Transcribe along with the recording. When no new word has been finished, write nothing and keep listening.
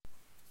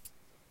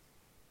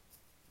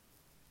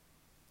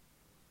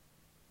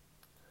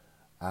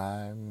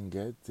I'm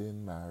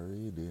getting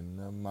married in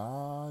the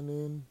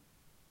morning.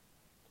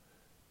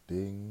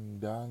 Ding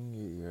dong,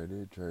 you hear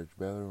the church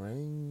bell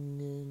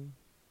ringing.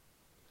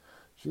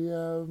 She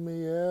have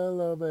me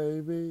yellow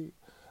baby,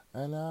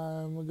 and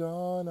I'm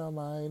gonna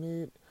mind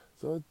it.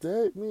 So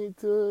take me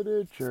to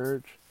the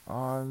church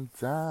on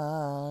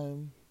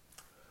time.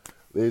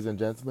 Ladies and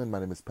gentlemen, my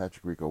name is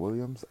Patrick Rico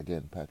Williams.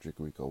 Again, Patrick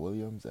Rico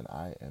Williams, and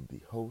I am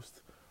the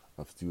host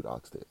of Stewed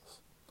Oxtails.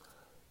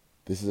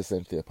 This is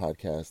essentially a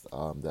podcast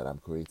that I'm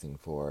creating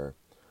for.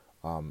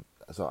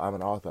 So I'm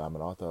an author. I'm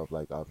an author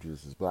of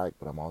Jesus is Black,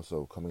 but I'm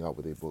also coming out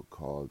with a book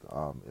called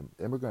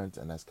Immigrant,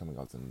 and that's coming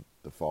out in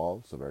the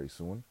fall, so very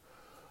soon.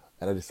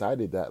 And I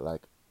decided that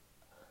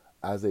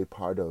as a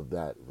part of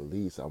that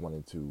release, I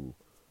wanted to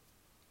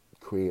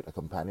create a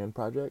companion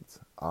project.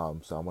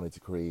 So I wanted to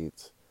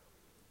create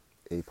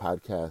a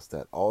podcast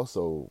that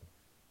also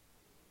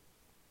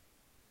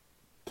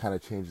kind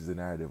of changes the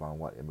narrative on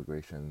what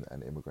immigration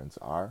and immigrants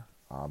are,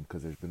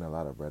 because there's been a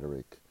lot of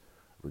rhetoric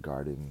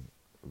regarding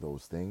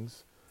those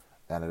things,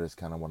 and I just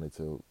kind of wanted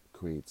to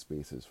create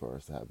spaces for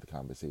us to have the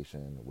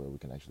conversation where we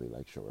can actually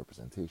show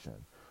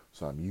representation.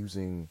 So I'm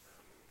using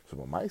some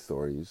of my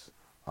stories.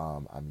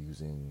 I'm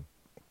using,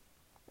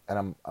 and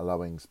I'm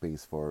allowing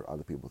space for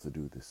other people to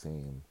do the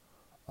same.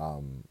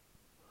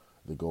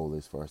 The goal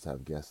is for us to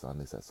have guests on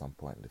this at some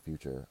point in the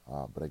future.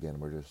 But again,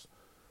 we're just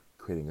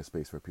creating a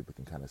space where people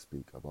can kind of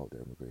speak about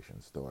their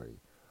immigration story.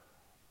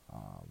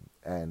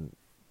 And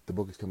the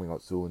book is coming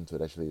out soon, so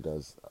it actually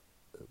does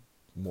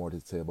more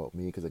to say about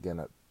me, because again,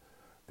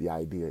 the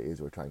idea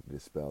is we're trying to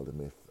dispel the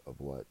myth of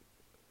what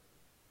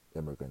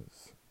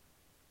immigrants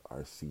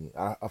are seen,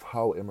 of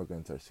how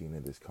immigrants are seen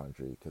in this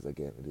country, because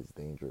again, it is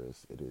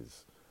dangerous.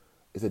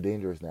 It's a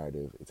dangerous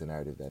narrative. It's a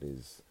narrative that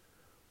is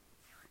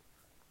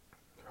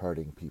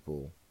hurting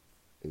people.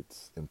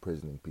 It's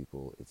imprisoning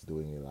people. It's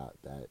doing a lot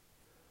that,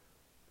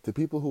 to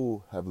people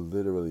who have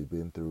literally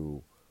been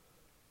through,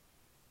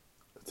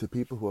 to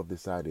people who have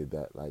decided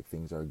that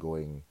things aren't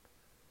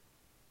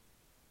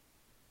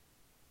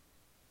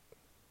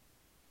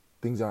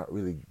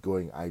really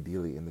going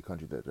ideally in the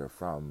country that they're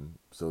from,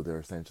 so they're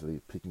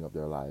essentially picking up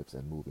their lives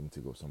and moving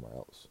to go somewhere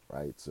else,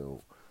 right?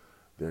 So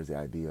there's the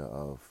idea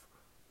of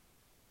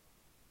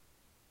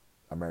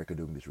America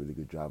doing this really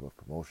good job of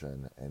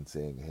promotion and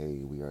saying, hey,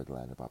 we are the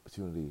land of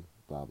opportunity,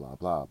 blah, blah,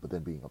 blah, but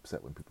then being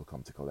upset when people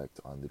come to collect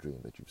on the dream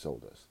that you've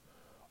sold us.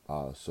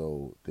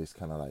 So this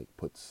kind of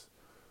puts,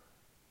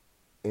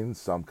 in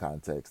some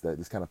context, that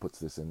this kind of puts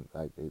this in,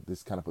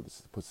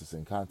 puts this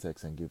in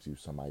context and gives you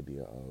some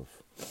idea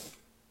of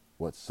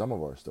what some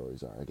of our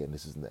stories are. Again,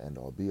 this isn't the end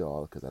all be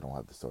all, because I don't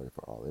have the story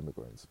for all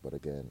immigrants, but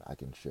again, I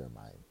can share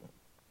mine.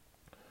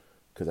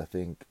 Because I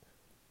think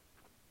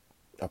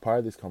a part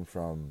of this comes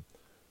from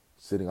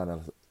sitting on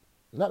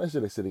not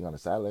necessarily sitting on the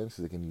sidelines,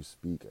 because again, you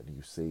speak and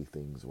you say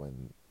things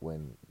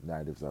when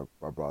narratives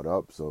are brought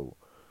up. So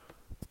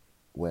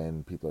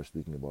when people are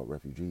speaking about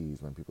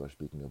refugees, when people are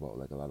speaking about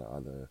a lot of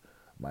other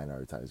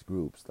minoritized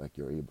groups,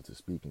 you're able to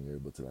speak and you're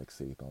able to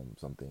say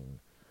something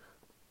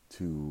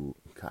to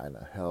kind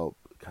of help,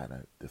 kind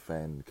of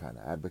defend, kind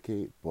of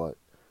advocate, but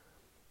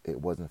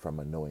it wasn't from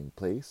a knowing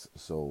place.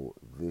 So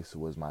this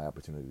was my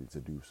opportunity to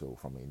do so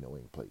from a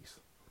knowing place.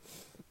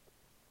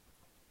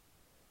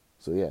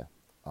 So yeah,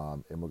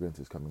 Immigrants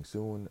is coming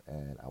soon,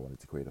 and I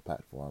wanted to create a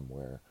platform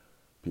where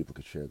people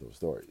could share those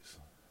stories.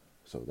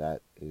 So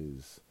that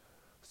is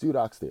stewed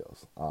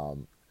oxtails.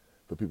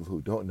 For people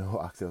who don't know,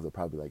 oxtails are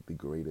probably the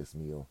greatest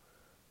meal.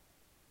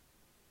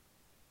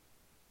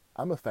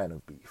 I'm a fan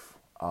of beef.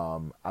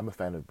 I'm a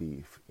fan of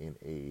beef in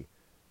a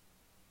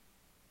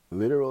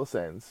literal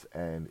sense,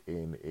 and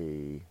in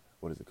a,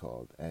 what is it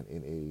called? And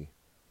in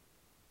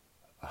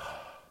a,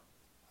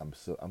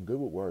 I'm good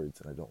with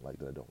words, and I don't like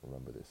that I don't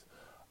remember this.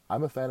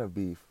 I'm a fan of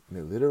beef in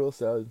a literal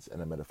sense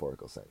and a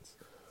metaphorical sense.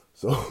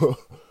 So,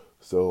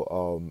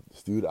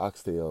 stewed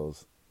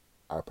oxtails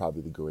are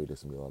probably the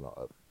greatest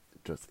meal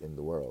just in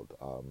the world.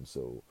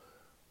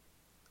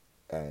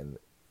 And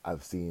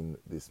I've seen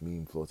this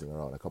meme floating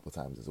around a couple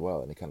times as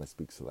well, and it kind of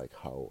speaks to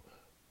how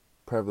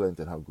prevalent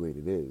and how great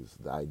it is.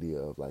 The idea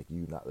of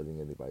you not letting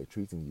anybody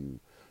treating you,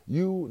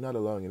 you not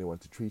allowing anyone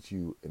to treat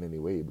you in any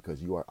way,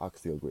 because you are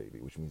oxtail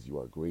gravy, which means you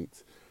are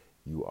great,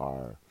 you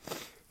are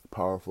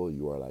powerful,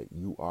 you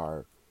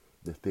are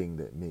the thing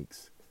that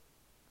makes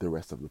the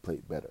rest of the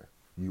plate better.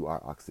 You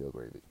are oxtail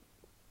gravy.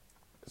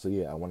 So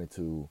yeah, I wanted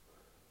to,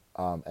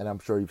 and I'm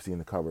sure you've seen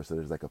the cover, so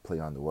there's a play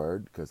on the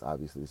word, because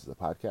obviously this is a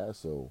podcast,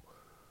 so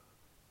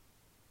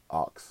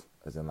aux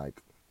as in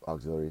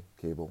auxiliary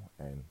cable,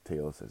 and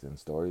tales as in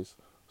stories.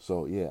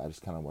 So yeah, I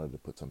just kind of wanted to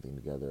put something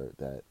together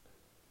that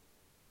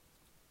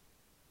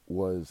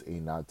was a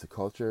nod to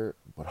culture,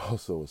 but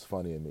also was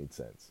funny and made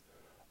sense.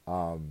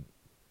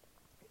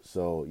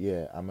 So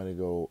yeah, I'm gonna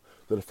go.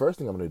 So the first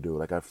thing I'm gonna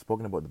do, I've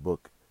spoken about the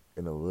book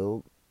in a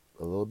little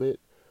bit,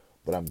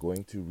 but I'm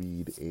going to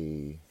read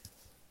an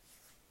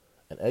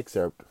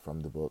excerpt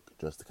from the book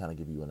just to kind of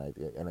give you an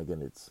idea. And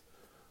again, it's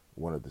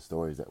one of the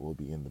stories that will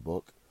be in the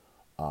book,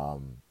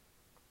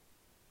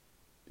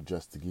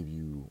 just to give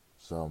you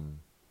some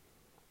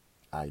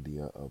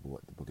idea of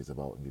what the book is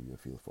about and give you a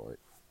feel for it.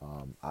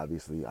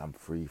 Obviously, I'm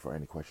free for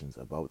any questions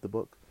about the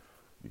book.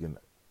 You can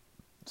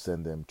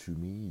send them to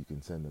me. You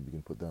can send them. You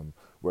can put them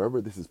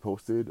wherever this is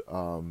posted.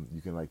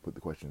 You can like put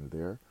the questions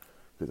there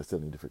because I still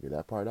need to figure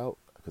that part out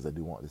because I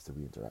do want this to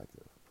be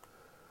interactive.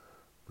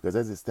 Because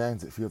as it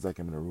stands, it feels like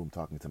I'm in a room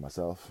talking to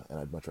myself, and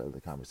I'd much rather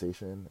the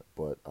conversation.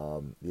 But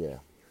yeah,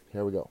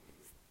 here we go.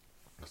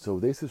 So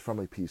this is from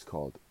a piece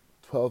called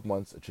 12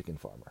 Months a Chicken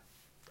Farmer.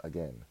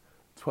 Again,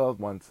 12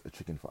 Months a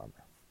Chicken Farmer.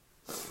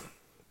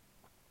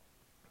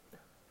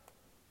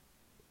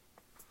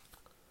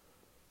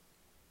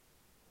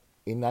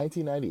 In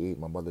 1998,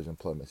 my mother's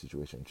employment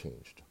situation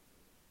changed.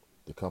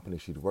 The company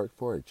she'd worked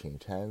for had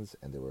changed hands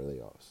and there were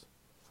layoffs.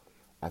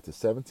 After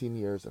 17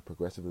 years of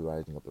progressively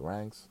rising up the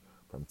ranks,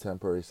 from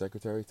temporary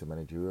secretary to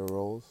managerial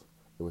roles,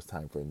 it was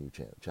time for a new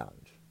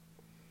challenge.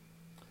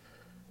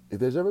 If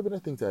there's ever been a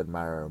thing to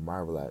admire or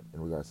marvel at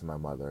in regards to my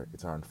mother,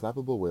 it's her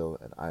unflappable will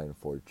and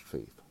iron-forged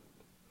faith.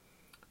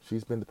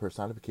 She's been the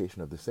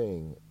personification of the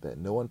saying that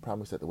no one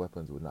promised that the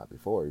weapons would not be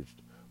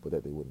forged, but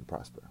that they wouldn't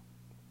prosper.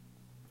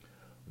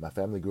 My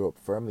family grew up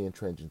firmly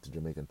entrenched into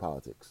Jamaican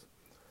politics.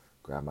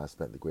 Grandma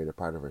spent the greater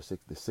part of the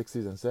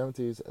 60s and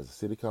 70s as a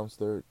city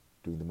councillor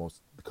during the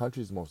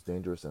country's most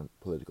dangerous and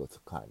political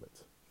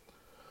climate.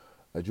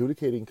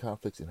 Adjudicating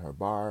conflicts in her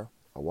bar,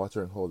 a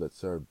watering hole that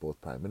served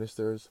both prime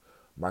ministers,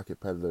 market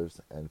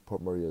peddlers, and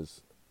Port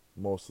Maria's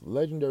most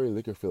legendary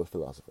liquor-filled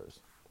philosophers.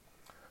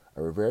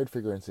 A revered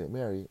figure in St.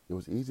 Mary, it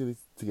was easy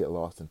to get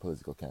lost in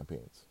political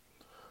campaigns.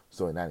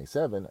 So in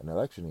 97, an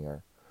election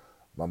year,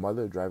 my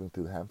mother, driving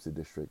through the Hampstead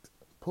district,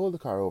 pulled the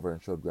car over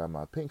and showed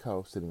Grandma a pink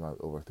house sitting on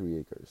over 3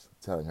 acres,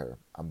 telling her,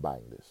 "I'm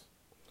buying this."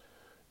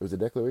 It was a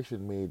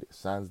declaration made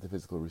sans the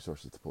physical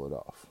resources to pull it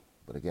off.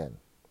 But again,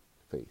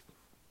 faith.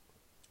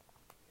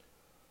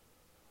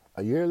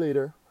 A year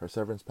later, her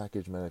severance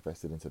package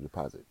manifested into a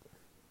deposit.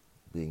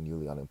 Being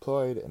newly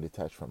unemployed and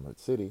detached from her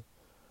city,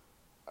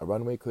 a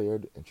runway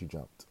cleared and she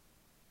jumped.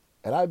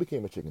 And I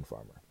became a chicken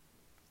farmer.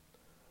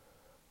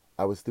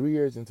 I was 3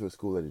 years into a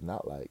school I did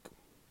not like.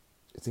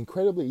 It's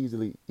incredibly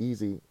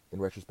easy in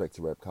retrospect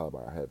to rep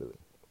Calabar heavily.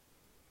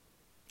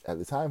 At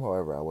the time,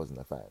 however, I wasn't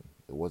a fan.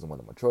 It wasn't one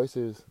of my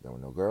choices. There were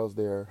no girls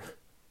there.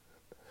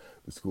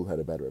 The school had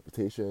a bad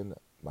reputation.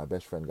 My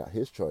best friend got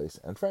his choice,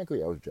 and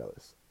frankly, I was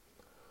jealous.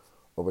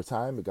 Over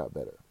time, it got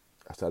better.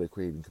 I started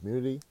creating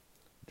community,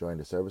 joined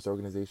a service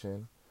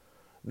organization,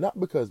 not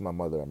because my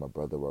mother and my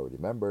brother were already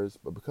members,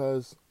 but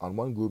because on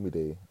one gloomy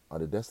day,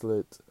 on the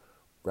desolate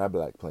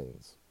Rabelais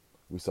Plains,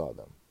 we saw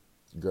them,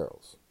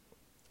 girls.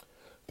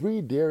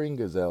 3 daring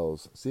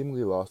gazelles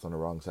seemingly lost on the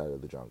wrong side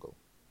of the jungle.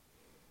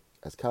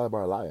 As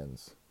Calabar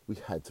Lions, we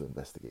had to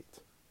investigate.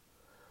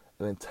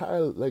 An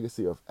entire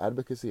legacy of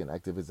advocacy and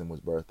activism was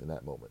birthed in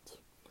that moment,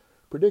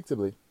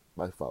 predictably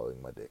by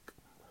following my dick.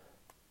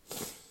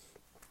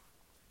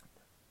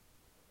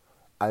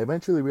 I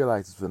eventually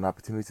realized this was an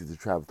opportunity to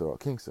travel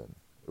throughout Kingston.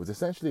 It was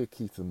essentially a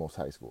key to most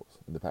high schools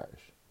in the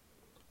parish.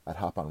 I'd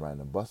hop on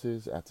random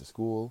buses after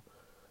school,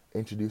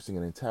 introducing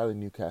an entirely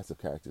new cast of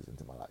characters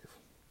into my life.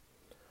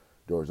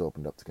 Doors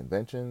opened up to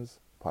conventions,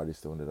 parties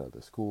thrown at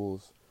other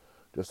schools,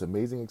 just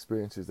amazing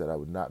experiences that I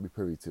would not be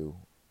privy to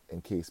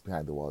encased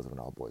behind the walls of an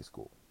all-boys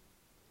school.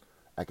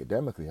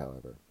 Academically,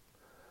 however,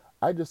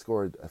 I just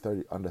scored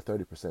under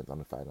 30% on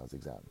the finals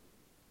exam.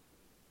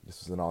 This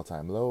was an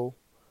all-time low.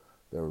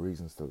 There were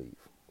reasons to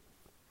leave.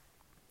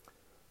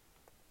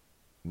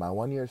 My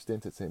 1-year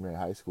stint at St. Mary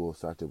High School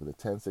started with a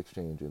tense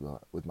exchange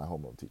with my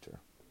homeroom teacher.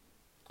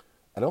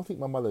 I don't think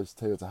my mother's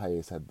Toyota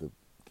Hiace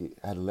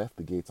had left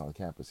the gates on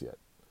campus yet.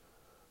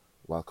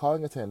 While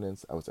calling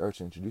attendance, I was urged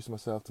to introduce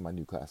myself to my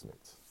new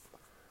classmates.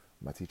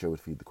 My teacher would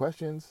feed the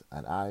questions,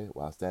 and I,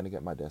 while standing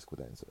at my desk, would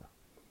answer.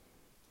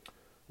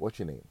 "What's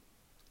your name?"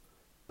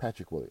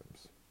 "Patrick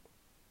Williams."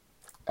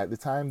 At the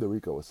time, the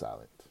Rico was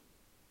silent.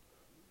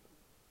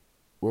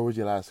 "Where was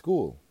your last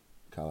school?"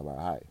 "Calabar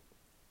High."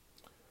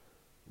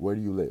 "Where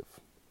do you live?"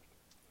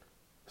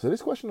 So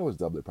this question was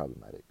doubly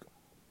problematic.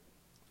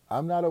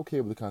 I'm not okay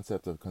with the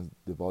concept of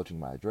divulging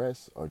my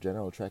address or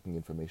general tracking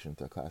information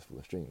to a class full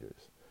of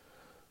strangers.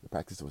 The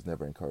practice was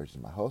never encouraged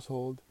in my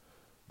household.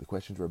 The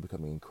questions were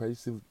becoming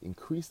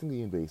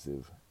increasingly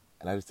invasive,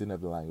 and I just didn't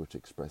have the language to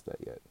express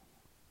that yet.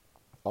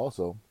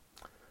 Also,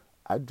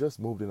 I'd just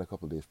moved in a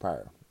couple of days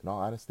prior. In all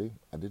honesty,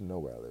 I didn't know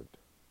where I lived.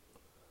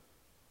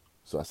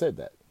 So I said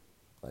that.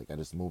 I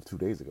just moved 2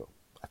 days ago.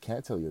 I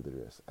can't tell you the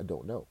address. I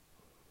don't know.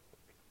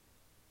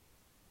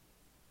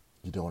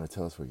 "You don't want to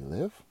tell us where you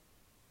live?"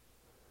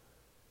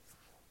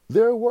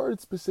 There are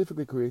words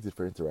specifically created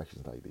for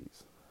interactions like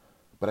these.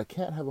 But I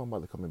can't have my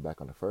mother coming back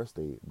on the first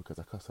date because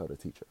I cussed out a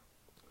teacher.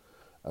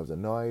 I was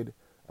annoyed,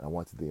 and I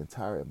wanted the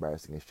entire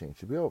embarrassing exchange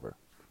to be over.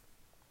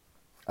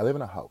 "I live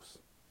in a house."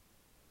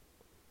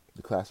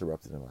 The class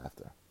erupted in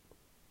laughter.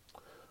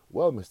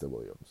 "Well, Mr.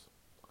 Williams,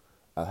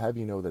 I'll have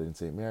you know that in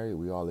St. Mary,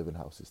 we all live in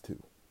houses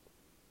too."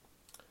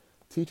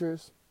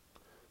 Teachers,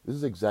 this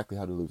is exactly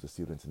how to lose a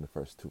student in the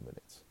first 2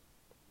 minutes.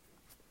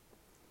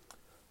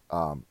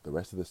 The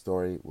rest of the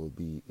story will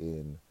be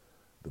in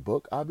the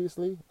book,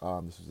 obviously.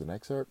 This was an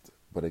excerpt,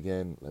 but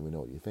again, let me know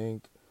what you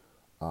think.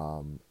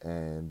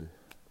 And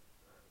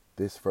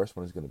this first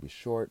one is going to be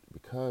short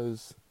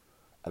because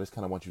I just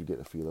kind of want you to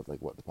get a feel of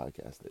like what the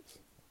podcast is.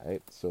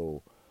 Right?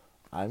 So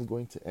I'm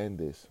going to end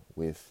this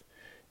with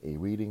a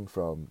reading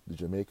from the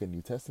Jamaican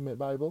New Testament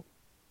Bible.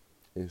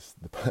 It's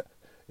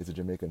a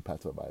Jamaican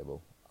Patois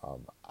Bible.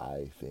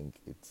 I think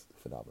it's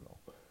phenomenal.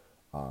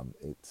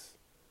 It's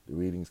the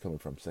readings coming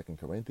from 2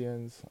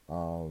 Corinthians.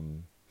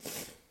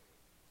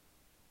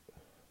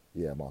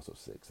 Yeah, I'm also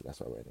sick, so that's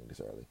why I'm writing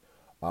this early.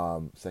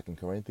 2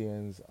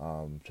 Corinthians,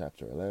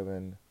 chapter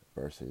 11,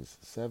 verses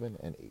 7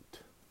 and 8.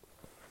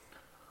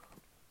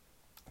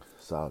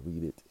 So I'll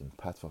read it in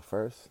Patois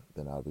first,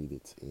 then I'll read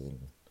it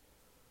in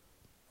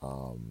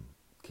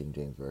King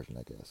James Version,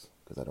 I guess,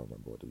 because I don't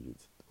remember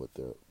what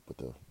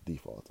the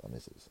default on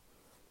this is.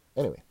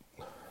 Anyway,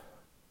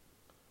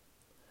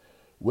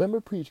 when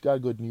we preach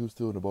God good news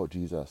to them about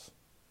Jesus,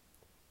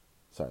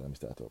 sorry, let me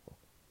start over.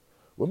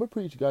 When we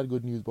preach God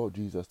good news about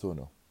Jesus to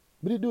them,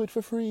 we did do it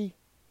for free.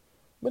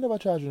 We never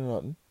charge you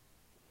nothing.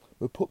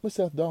 We put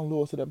myself down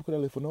low so that I could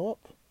live for no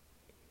up.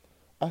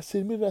 I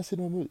said me that I said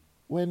when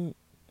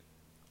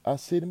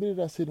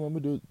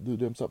we do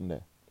them something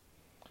there.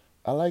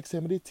 I like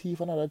saying me the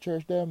thief another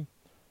church them,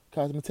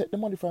 cause me take the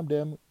money from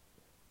them,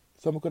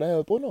 so I could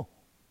help or no.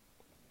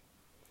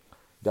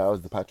 That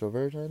was the Patois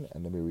version,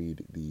 and let me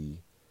read the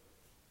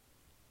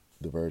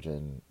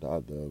version,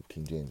 the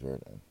King James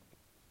version.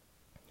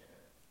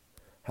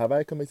 Have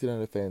I committed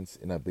an offense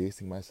in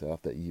abasing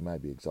myself that ye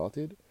might be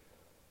exalted?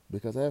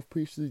 Because I have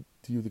preached to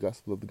you the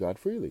gospel of the God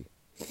freely.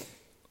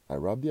 I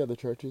robbed the other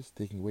churches,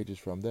 taking wages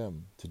from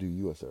them to do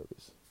you a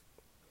service.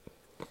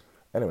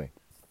 Anyway,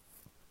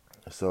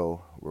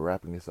 so we're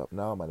wrapping this up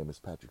now. My name is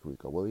Patrick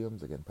Rico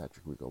Williams. Again,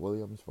 Patrick Rico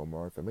Williams. For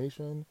more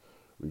information,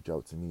 reach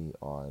out to me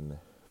on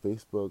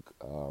Facebook.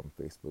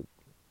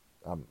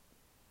 I'm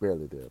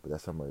barely there, but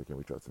that's somewhere you can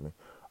reach out to me.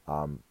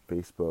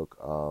 Facebook,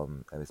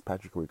 and it's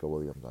Patrick Rico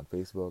Williams on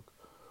Facebook.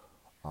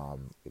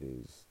 It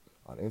is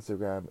on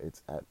Instagram,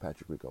 it's at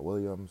Patrick Rico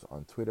Williams.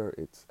 On Twitter,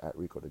 it's at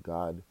Rico the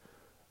God.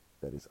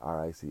 That is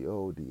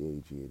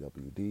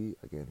RICODAGAWD.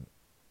 Again,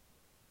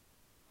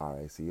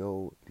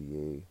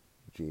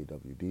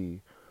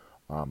 RICODAGAWD.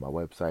 My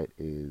website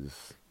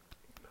is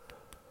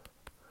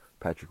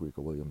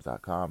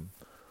PatrickRicoWilliams.com.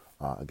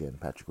 Again,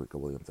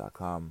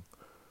 PatrickRicoWilliams.com.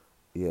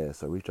 Yeah,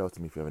 so reach out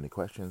to me if you have any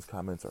questions,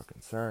 comments, or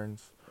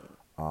concerns.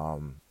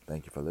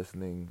 Thank you for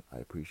listening. I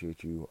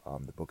appreciate you.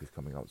 The book is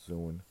coming out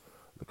soon.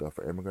 Look out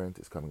for Immigrant.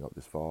 It's coming out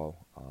this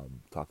fall.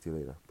 Talk to you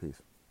later.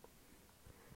 Peace.